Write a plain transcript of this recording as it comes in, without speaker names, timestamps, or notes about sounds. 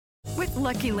With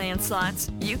Lucky Land Slots,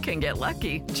 you can get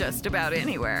lucky just about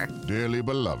anywhere. Dearly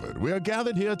beloved, we are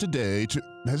gathered here today to...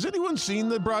 Has anyone seen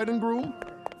the bride and groom?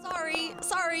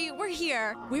 Sorry, we're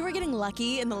here. We were getting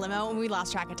lucky in the limo and we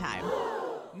lost track of time.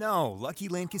 No, Lucky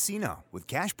Land Casino, with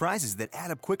cash prizes that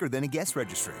add up quicker than a guest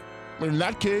registry. In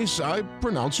that case, I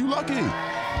pronounce you lucky.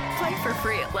 Play for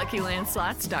free at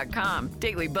LuckyLandSlots.com.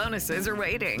 Daily bonuses are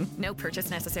waiting. No purchase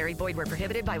necessary. Void where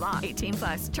prohibited by law.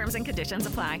 18+. Terms and conditions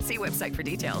apply. See website for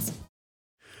details.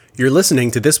 You're listening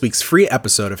to this week's free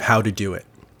episode of How to Do It.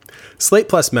 Slate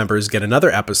Plus members get another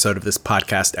episode of this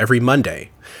podcast every Monday,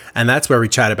 and that's where we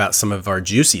chat about some of our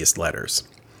juiciest letters.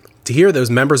 To hear those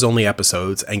members-only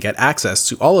episodes and get access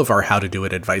to all of our How to Do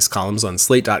It advice columns on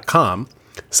Slate.com,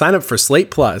 sign up for Slate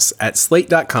Plus at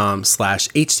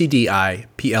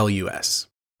slate.com/HTDIPLUS.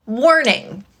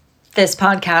 Warning: this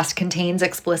podcast contains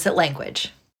explicit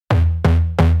language.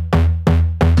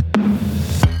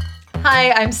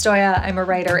 Hi, I'm Stoya. I'm a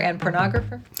writer and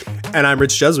pornographer. And I'm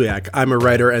Rich Juzwiak. I'm a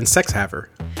writer and sex haver.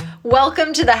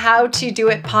 Welcome to the How to Do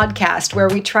It podcast, where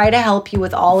we try to help you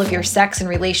with all of your sex and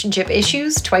relationship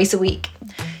issues twice a week.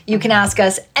 You can ask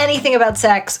us anything about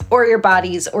sex or your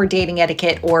bodies or dating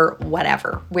etiquette or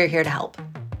whatever. We're here to help.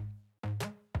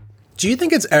 Do you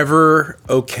think it's ever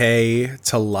okay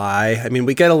to lie? I mean,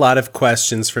 we get a lot of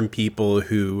questions from people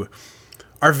who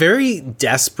are very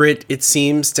desperate, it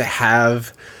seems, to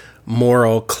have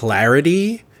moral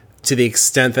clarity to the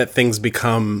extent that things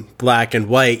become black and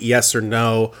white, yes or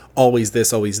no, always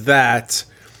this, always that.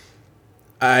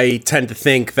 I tend to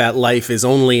think that life is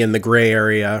only in the gray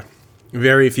area.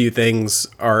 Very few things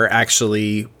are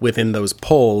actually within those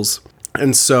poles.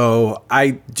 And so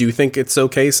I do think it's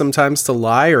okay sometimes to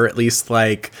lie, or at least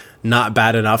like not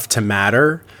bad enough to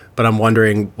matter. But I'm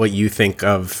wondering what you think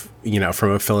of,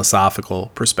 from a philosophical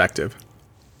perspective.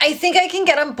 I think I can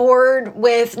get on board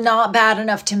with not bad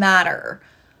enough to matter.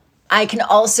 I can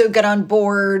also get on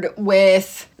board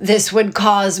with this would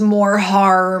cause more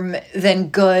harm than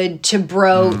good to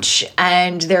broach,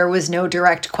 and there was no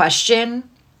direct question.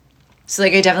 So,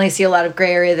 I definitely see a lot of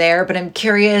gray area there, but I'm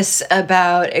curious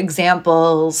about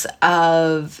examples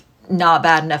of not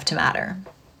bad enough to matter.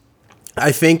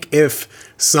 I think if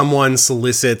someone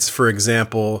solicits, for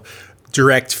example,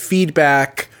 direct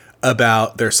feedback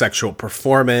about their sexual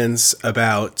performance,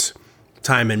 about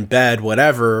time in bed,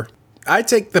 whatever, I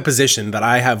take the position that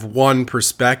I have one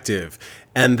perspective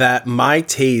and that my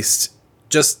taste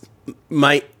just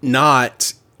might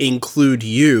not include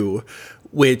you,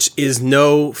 which is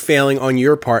no failing on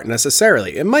your part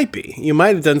necessarily. It might be. You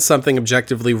might have done something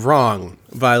objectively wrong,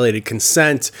 violated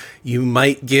consent. You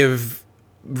might give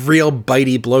real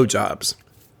bitey blowjobs.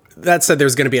 That said,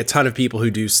 there's going to be a ton of people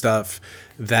who do stuff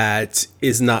that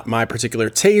is not my particular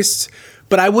taste,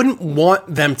 but I wouldn't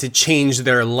want them to change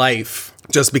their life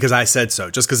just because I said so,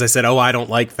 just because I said, oh, I don't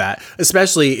like that,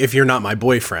 especially if you're not my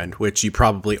boyfriend, which you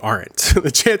probably aren't.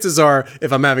 The chances are,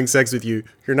 if I'm having sex with you,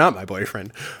 you're not my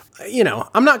boyfriend.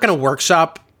 I'm not going to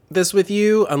workshop this with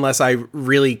you unless I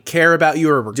really care about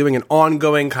you or we're doing an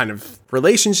ongoing kind of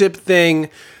relationship thing.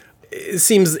 It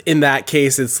seems in that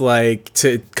case, it's like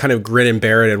to kind of grin and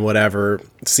bear it and whatever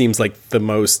seems like the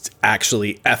most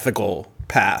actually ethical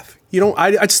path.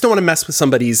 I just don't want to mess with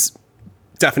somebody's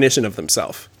definition of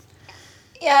themselves.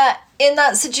 Yeah, in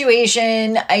that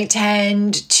situation, I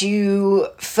tend to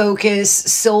focus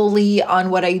solely on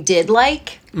what I did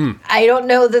like. I don't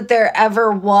know that there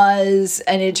ever was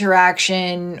an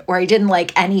interaction where I didn't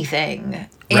like anything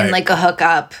in like a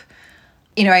hookup.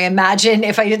 I imagine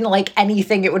if I didn't like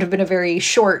anything, it would have been a very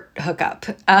short hookup.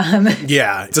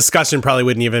 Yeah, discussion probably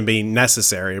wouldn't even be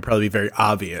necessary. It'd probably be very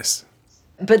obvious.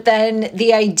 But then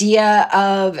the idea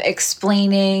of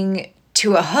explaining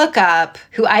to a hookup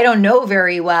who I don't know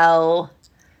very well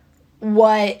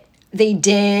what they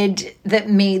did that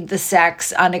made the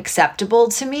sex unacceptable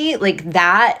to me,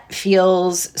 that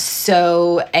feels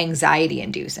so anxiety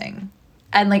inducing.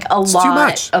 And a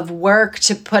lot of work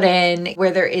to put in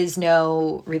where there is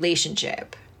no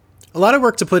relationship. A lot of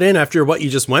work to put in after what you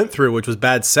just went through, which was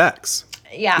bad sex.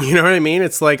 Yeah. You know what I mean?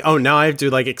 It's now I have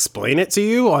to explain it to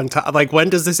you on top. When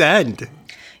does this end?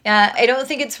 Yeah, I don't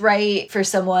think it's right for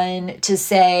someone to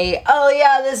say, oh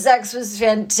yeah, the sex was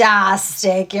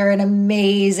fantastic. You're an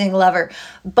amazing lover.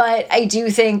 But I do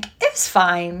think it's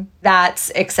fine. That's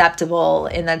acceptable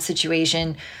in that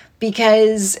situation.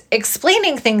 Because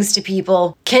explaining things to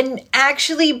people can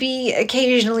actually be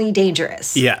occasionally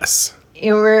dangerous. Yes.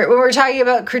 When we're talking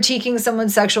about critiquing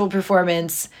someone's sexual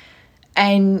performance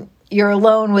and you're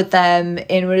alone with them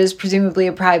in what is presumably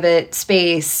a private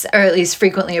space, or at least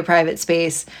frequently a private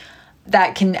space,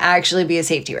 that can actually be a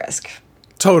safety risk.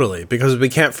 Totally, because we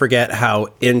can't forget how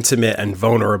intimate and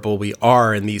vulnerable we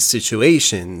are in these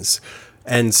situations.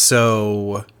 And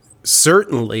so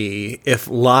certainly if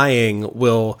lying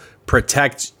will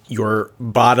protect your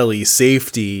bodily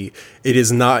safety, it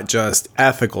is not just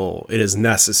ethical, it is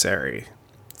necessary.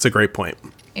 It's a great point.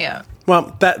 Yeah.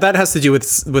 Well, that has to do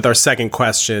with our second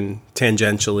question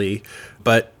tangentially,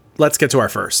 but let's get to our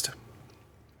first.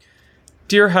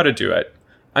 Dear How to Do It,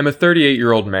 I'm a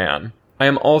 38-year-old man. I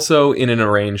am also in an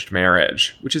arranged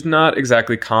marriage, which is not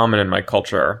exactly common in my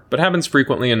culture, but happens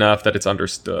frequently enough that it's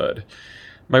understood.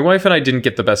 My wife and I didn't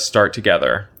get the best start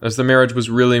together, as the marriage was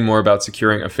really more about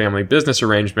securing a family business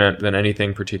arrangement than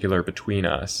anything particular between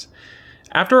us.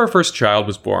 After our first child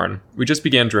was born, we just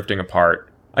began drifting apart.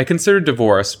 I considered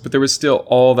divorce, but there was still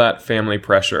all that family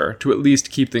pressure to at least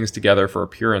keep things together for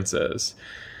appearances.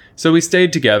 So we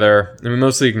stayed together, and we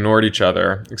mostly ignored each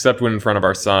other, except when in front of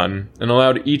our son, and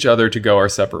allowed each other to go our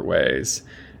separate ways.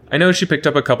 I know she picked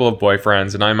up a couple of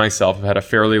boyfriends, and I myself have had a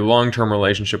fairly long-term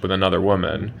relationship with another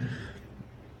woman.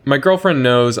 My girlfriend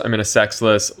knows I'm in a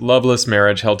sexless, loveless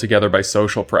marriage held together by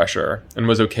social pressure, and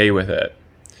was okay with it.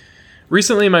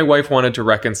 Recently, my wife wanted to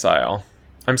reconcile.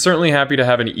 I'm certainly happy to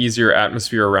have an easier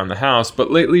atmosphere around the house, but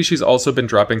lately she's also been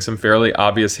dropping some fairly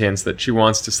obvious hints that she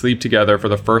wants to sleep together for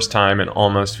the first time in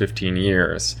almost 15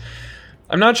 years.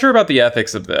 I'm not sure about the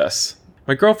ethics of this.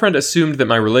 My girlfriend assumed that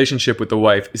my relationship with the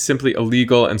wife is simply a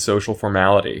legal and social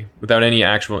formality, without any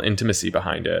actual intimacy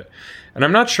behind it. And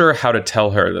I'm not sure how to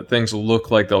tell her that things look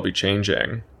like they'll be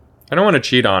changing. I don't want to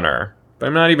cheat on her, but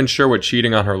I'm not even sure what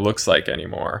cheating on her looks like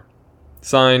anymore.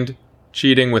 Signed,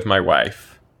 Cheating with My Wife.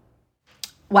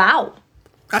 Wow.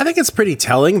 I think it's pretty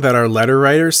telling that our letter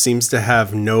writer seems to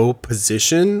have no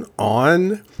position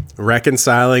on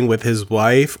reconciling with his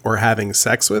wife or having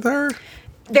sex with her.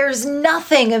 There's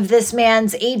nothing of this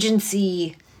man's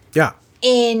agency Yeah.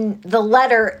 in the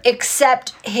letter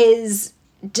except his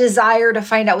desire to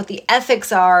find out what the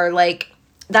ethics are. Like,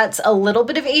 that's a little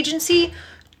bit of agency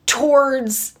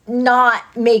towards not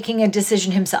making a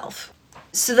decision himself.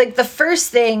 So, like, the first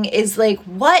thing is, like,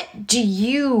 what do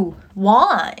you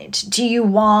want? Do you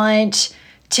want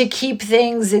to keep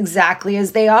things exactly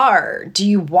as they are? Do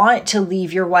you want to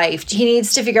leave your wife? He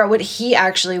needs to figure out what he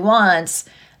actually wants.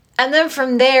 And then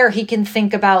from there, he can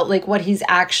think about, like, what he's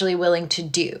actually willing to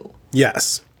do.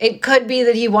 Yes. It could be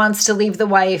that he wants to leave the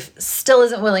wife, still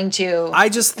isn't willing to. I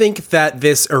just think that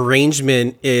this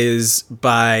arrangement is,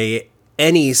 by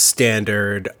any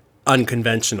standard,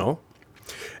 unconventional.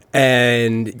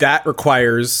 And that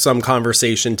requires some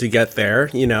conversation to get there.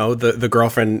 You know, the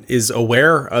girlfriend is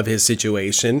aware of his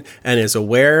situation and is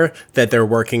aware that they're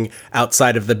working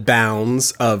outside of the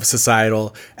bounds of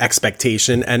societal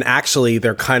expectation. And actually,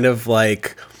 they're kind of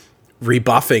like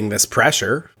rebuffing this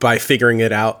pressure by figuring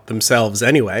it out themselves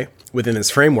anyway within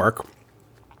this framework.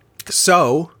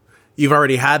 So you've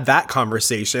already had that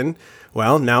conversation.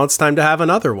 Well, now it's time to have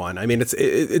another one. I mean,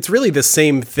 it's really the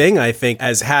same thing, I think,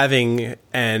 as having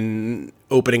and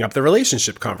opening up the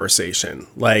relationship conversation.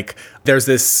 Like, there's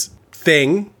this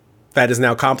thing that is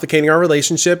now complicating our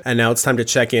relationship, and now it's time to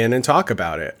check in and talk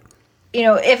about it. You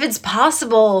know, if it's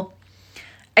possible,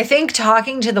 I think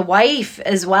talking to the wife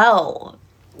as well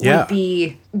would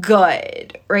be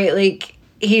good, right? Like,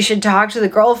 he should talk to the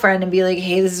girlfriend and be like,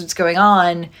 hey, this is what's going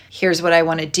on. Here's what I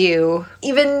want to do.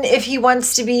 Even if he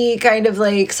wants to be kind of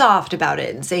like soft about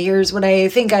it and say, here's what I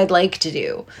think I'd like to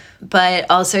do. But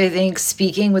also I think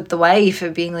speaking with the wife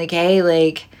and being like, hey,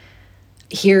 like,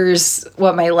 here's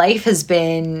what my life has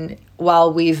been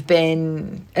while we've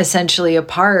been essentially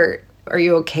apart. Are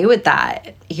you okay with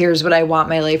that? Here's what I want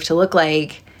my life to look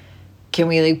like. Can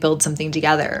we like build something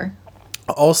together?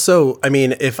 Also, I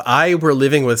mean, if I were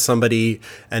living with somebody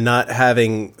and not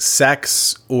having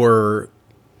sex or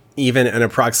even an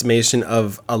approximation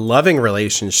of a loving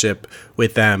relationship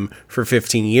with them for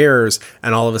 15 years,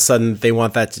 and all of a sudden they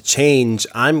want that to change,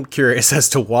 I'm curious as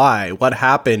to why. What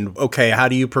happened? Okay, how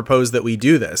do you propose that we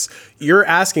do this? You're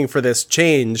asking for this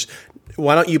change.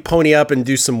 Why don't you pony up and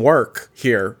do some work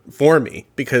here for me?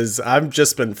 Because I've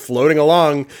just been floating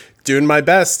along doing my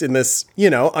best in this, you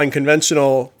know,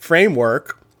 unconventional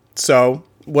framework. So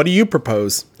what do you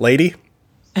propose, lady?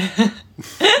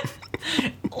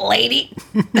 Lady.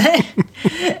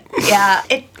 Yeah,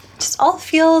 it just all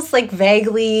feels like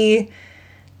vaguely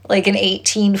like an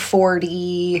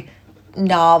 1840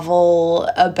 novel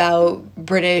about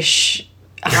British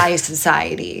high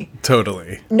society.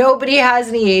 Totally. Nobody has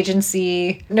any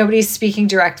agency. Nobody's speaking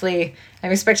directly.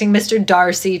 I'm expecting Mr.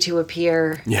 Darcy to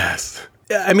appear. Yes.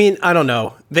 I mean, I don't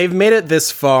know. They've made it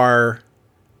this far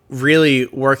really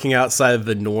working outside of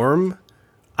the norm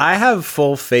I have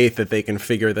full faith that they can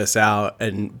figure this out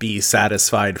and be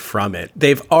satisfied from it.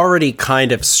 They've already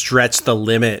kind of stretched the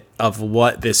limit of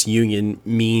what this union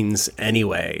means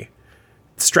anyway.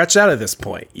 Stretched out at this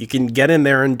point. You can get in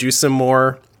there and do some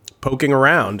more poking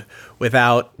around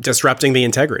without disrupting the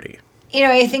integrity. You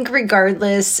know, I think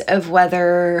regardless of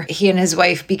whether he and his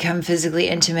wife become physically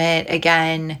intimate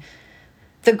again,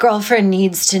 the girlfriend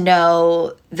needs to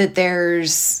know that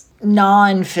there's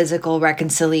non-physical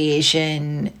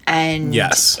reconciliation and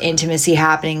intimacy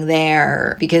happening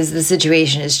there because the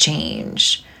situation has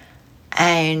changed.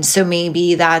 And so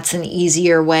maybe that's an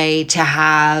easier way to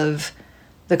have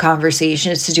the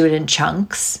conversation, is to do it in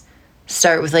chunks.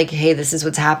 Start with like, hey, this is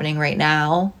what's happening right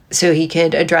now. So he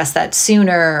could address that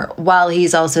sooner while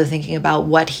he's also thinking about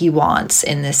what he wants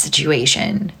in this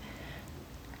situation.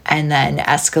 And then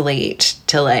escalate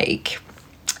to like,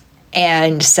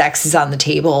 and sex is on the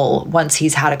table once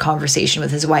he's had a conversation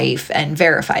with his wife and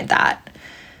verified that.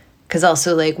 Because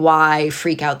also, like, why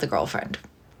freak out the girlfriend?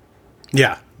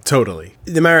 Yeah, totally.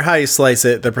 No matter how you slice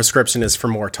it, the prescription is for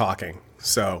more talking.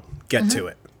 So get to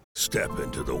it. Step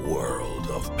into the world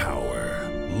of power,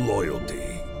 loyalty,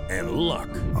 and luck.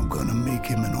 I'm gonna make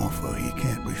him an offer he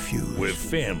can't refuse. With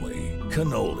family,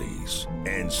 cannolis,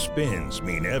 and spins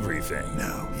mean everything.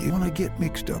 Now, you wanna get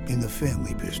mixed up in the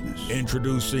family business.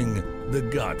 Introducing The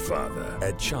Godfather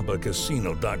at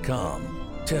ChumbaCasino.com.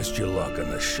 Test your luck in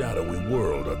the shadowy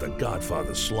world of The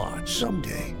Godfather slot.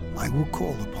 Someday, I will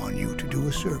call upon you to do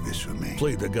a service for me.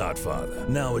 Play The Godfather,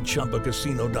 now at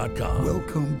ChumbaCasino.com.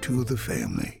 Welcome to the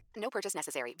family. No purchase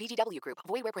necessary. VGW Group.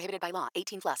 Void where prohibited by law.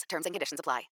 18+. Terms and conditions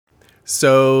apply.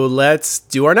 So let's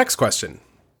do our next question.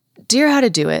 Dear How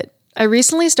to Do It, I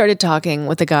recently started talking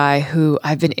with a guy who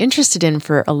I've been interested in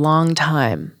for a long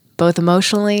time, both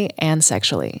emotionally and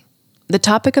sexually. The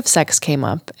topic of sex came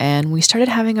up, and we started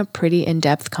having a pretty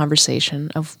in-depth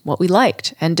conversation of what we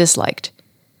liked and disliked.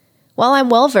 While I'm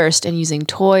well-versed in using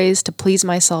toys to please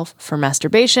myself for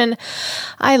masturbation,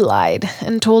 I lied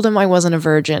and told him I wasn't a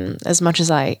virgin, as much as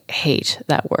I hate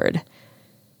that word.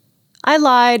 I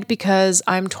lied because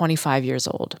I'm 25 years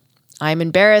old. I'm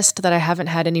embarrassed that I haven't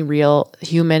had any real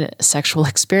human sexual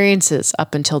experiences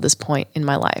up until this point in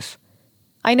my life.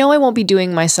 I know I won't be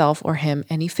doing myself or him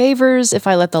any favors if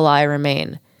I let the lie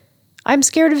remain. I'm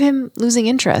scared of him losing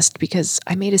interest because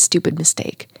I made a stupid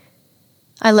mistake.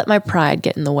 I let my pride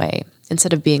get in the way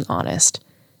instead of being honest.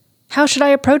 How should I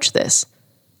approach this?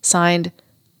 Signed,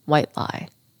 White Lie.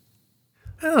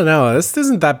 I don't know. This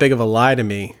isn't that big of a lie to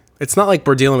me. It's not like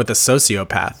we're dealing with a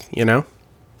sociopath, you know?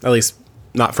 At least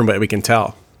not from what we can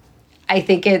tell. I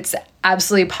think it's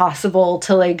absolutely possible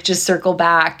to like just circle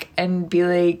back and be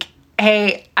like,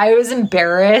 hey, I was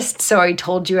embarrassed, so I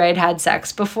told you I'd had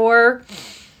sex before.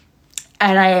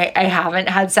 And I haven't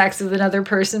had sex with another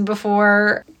person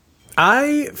before.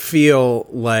 I feel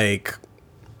like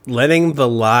letting the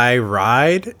lie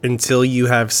ride until you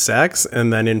have sex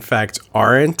and then in fact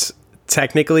aren't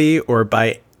technically or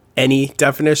by any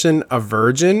definition a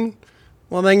virgin,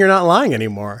 well, then you're not lying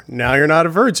anymore. Now you're not a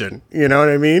virgin. You know what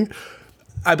I mean?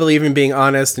 I believe in being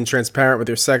honest and transparent with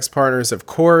your sex partners, of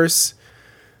course.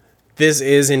 This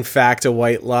is in fact a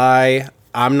white lie.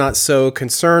 I'm not so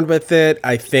concerned with it.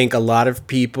 I think a lot of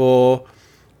people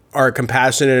are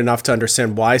compassionate enough to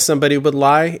understand why somebody would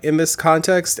lie in this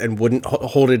context and wouldn't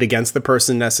hold it against the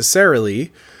person necessarily.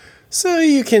 So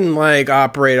you can like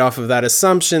operate off of that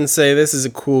assumption, say this is a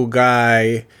cool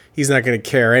guy, he's not going to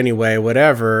care anyway,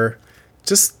 whatever.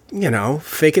 Just, you know,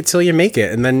 fake it till you make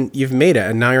it, and then you've made it,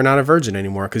 and now you're not a virgin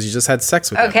anymore because you just had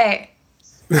sex with him. Okay.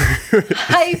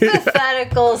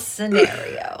 Hypothetical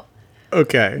scenario.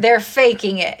 Okay. They're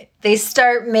faking it. They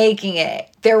start making it.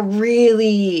 They're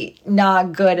really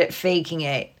not good at faking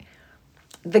it.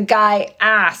 The guy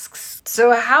asks,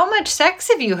 so how much sex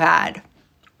have you had?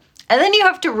 And then you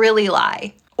have to really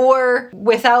lie. Or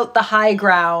without the high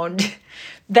ground,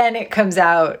 then it comes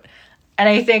out. And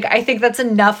I think that's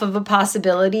enough of a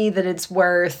possibility that it's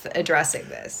worth addressing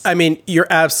this. I mean, you're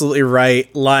absolutely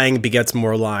right. Lying begets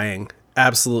more lying.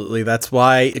 Absolutely. That's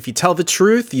why if you tell the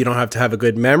truth, you don't have to have a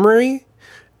good memory.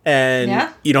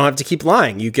 And you don't have to keep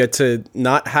lying. You get to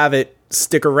not have it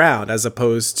stick around as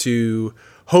opposed to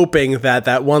hoping that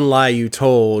that one lie you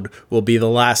told will be the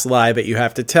last lie that you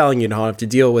have to tell and you don't have to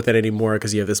deal with it anymore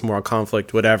because you have this moral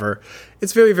conflict, whatever.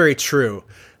 It's very, very true.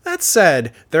 That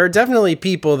said, there are definitely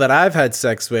people that I've had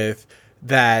sex with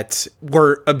that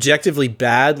were objectively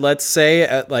bad, let's say,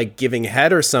 at like giving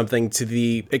head or something to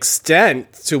the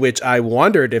extent to which I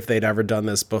wondered if they'd ever done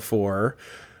this before.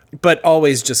 But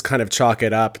always just kind of chalk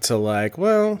it up to like,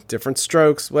 well, different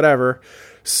strokes, whatever.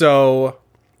 So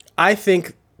I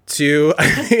think to,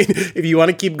 if you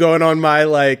want to keep going on my,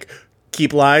 like,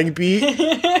 keep lying beat,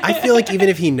 I feel like even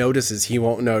if he notices, he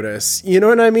won't notice. You know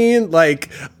what I mean? Like,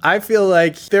 I feel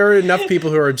like there are enough people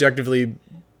who are objectively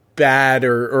bad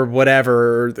or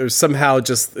whatever, or somehow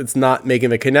just it's not making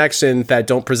the connection, that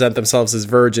don't present themselves as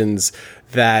virgins,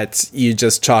 that you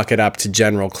just chalk it up to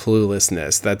general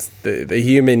cluelessness. That's the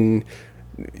human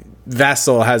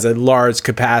vessel has a large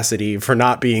capacity for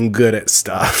not being good at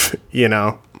stuff, you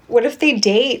know? What if they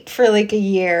date for like a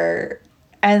year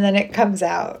and then it comes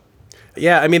out?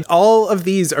 Yeah, I mean, all of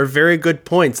these are very good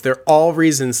points. They're all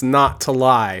reasons not to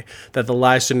lie, that the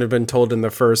lie shouldn't have been told in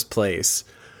the first place.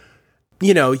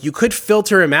 You know, you could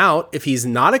filter him out if he's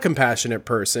not a compassionate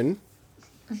person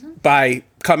by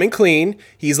coming clean.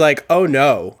 He's like, oh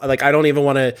no, like, I don't even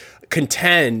want to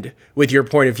contend with your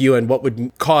point of view and what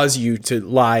would cause you to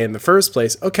lie in the first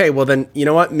place. Okay, well then, you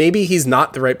know what? Maybe he's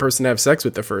not the right person to have sex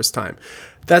with the first time.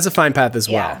 That's a fine path as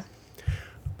well.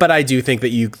 But I do think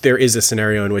that there is a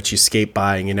scenario in which you skate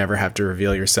by and you never have to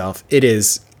reveal yourself. It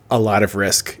is a lot of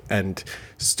risk, and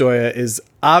Stoya is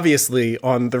obviously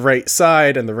on the right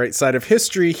side and the right side of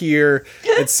history here,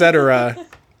 etc.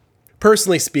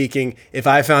 Personally speaking, if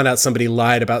I found out somebody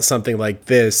lied about something like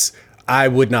this, I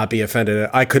would not be offended.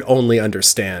 I could only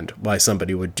understand why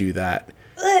somebody would do that.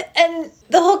 And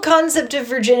the whole concept of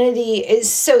virginity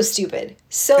is so stupid.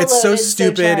 It's so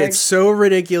stupid. It's so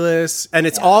ridiculous. And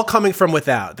it's all coming from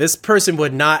without. This person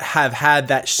would not have had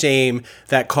that shame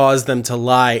that caused them to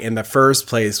lie in the first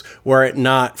place were it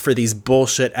not for these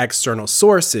bullshit external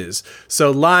sources. So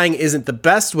lying isn't the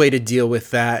best way to deal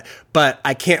with that, but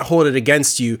I can't hold it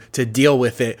against you to deal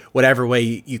with it whatever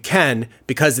way you can,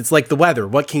 because it's like the weather.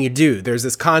 What can you do? There's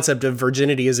this concept of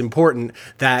virginity is important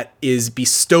that is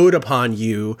bestowed upon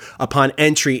you upon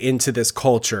entry into this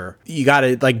culture. You got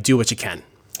to like do what you can.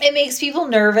 It makes people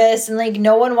nervous, and like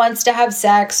no one wants to have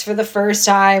sex for the first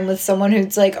time with someone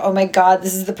who's like, oh my God,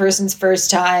 this is the person's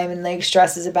first time, and like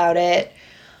stresses about it.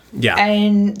 Yeah.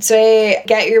 And so I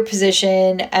get your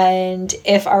position, and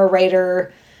if our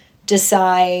writer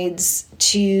decides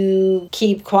to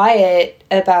keep quiet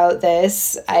about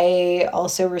this, I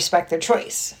also respect their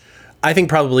choice. I think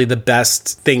probably the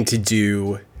best thing to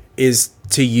do is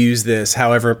to use this,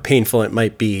 however painful it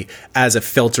might be, as a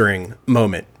filtering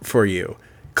moment for you.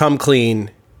 Come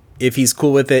clean. If he's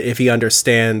cool with it, if he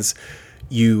understands,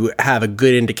 you have a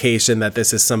good indication that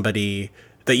this is somebody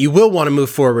that you will want to move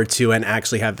forward to and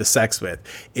actually have the sex with.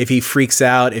 If he freaks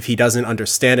out, if he doesn't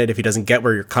understand it, if he doesn't get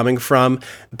where you're coming from,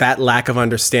 that lack of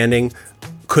understanding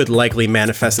could likely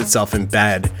manifest itself in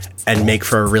bed and make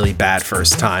for a really bad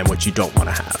first time, which you don't want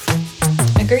to have.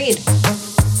 Agreed.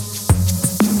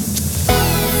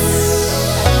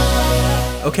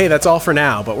 Okay, that's all for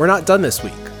now, but we're not done this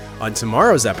week. On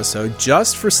tomorrow's episode,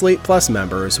 just for Slate Plus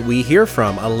members, we hear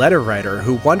from a letter writer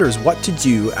who wonders what to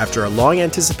do after a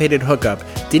long-anticipated hookup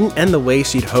didn't end the way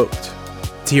she'd hoped.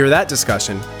 To hear that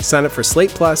discussion, sign up for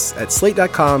Slate Plus at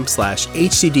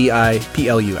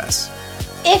slate.com/HCDIPLUS.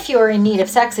 If you're in need of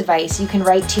sex advice, you can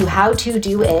write to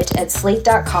howtodoit at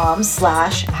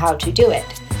slate.com/howtodoit.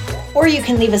 Or you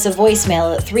can leave us a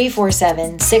voicemail at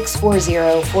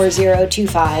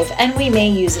 347-640-4025, and we may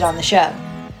use it on the show.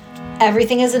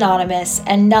 Everything is anonymous,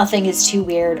 and nothing is too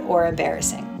weird or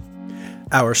embarrassing.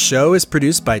 Our show is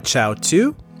produced by Chow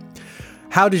Tu.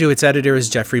 How to Do It's editor is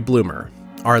Jeffrey Bloomer.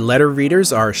 Our letter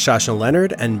readers are Shasha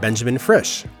Leonard and Benjamin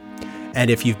Frisch. And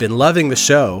if you've been loving the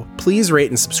show, please rate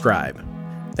and subscribe.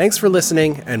 Thanks for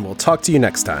listening, and we'll talk to you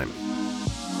next time.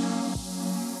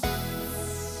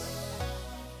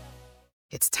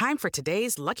 It's time for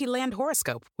today's Lucky Land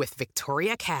horoscope with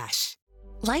Victoria Cash.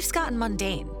 Life's gotten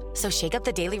mundane, so shake up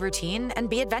the daily routine and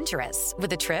be adventurous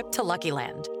with a trip to Lucky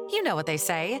Land. You know what they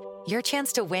say, your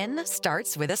chance to win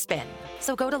starts with a spin.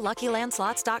 So go to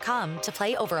LuckyLandSlots.com to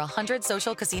play over 100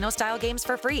 social casino-style games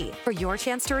for free for your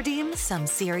chance to redeem some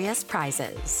serious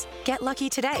prizes. Get lucky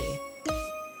today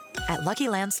at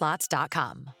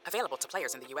LuckyLandSlots.com. Available to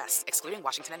players in the U.S., excluding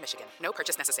Washington and Michigan. No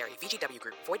purchase necessary. VGW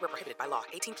Group. Void where prohibited by law.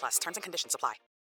 18+. Terms and conditions apply.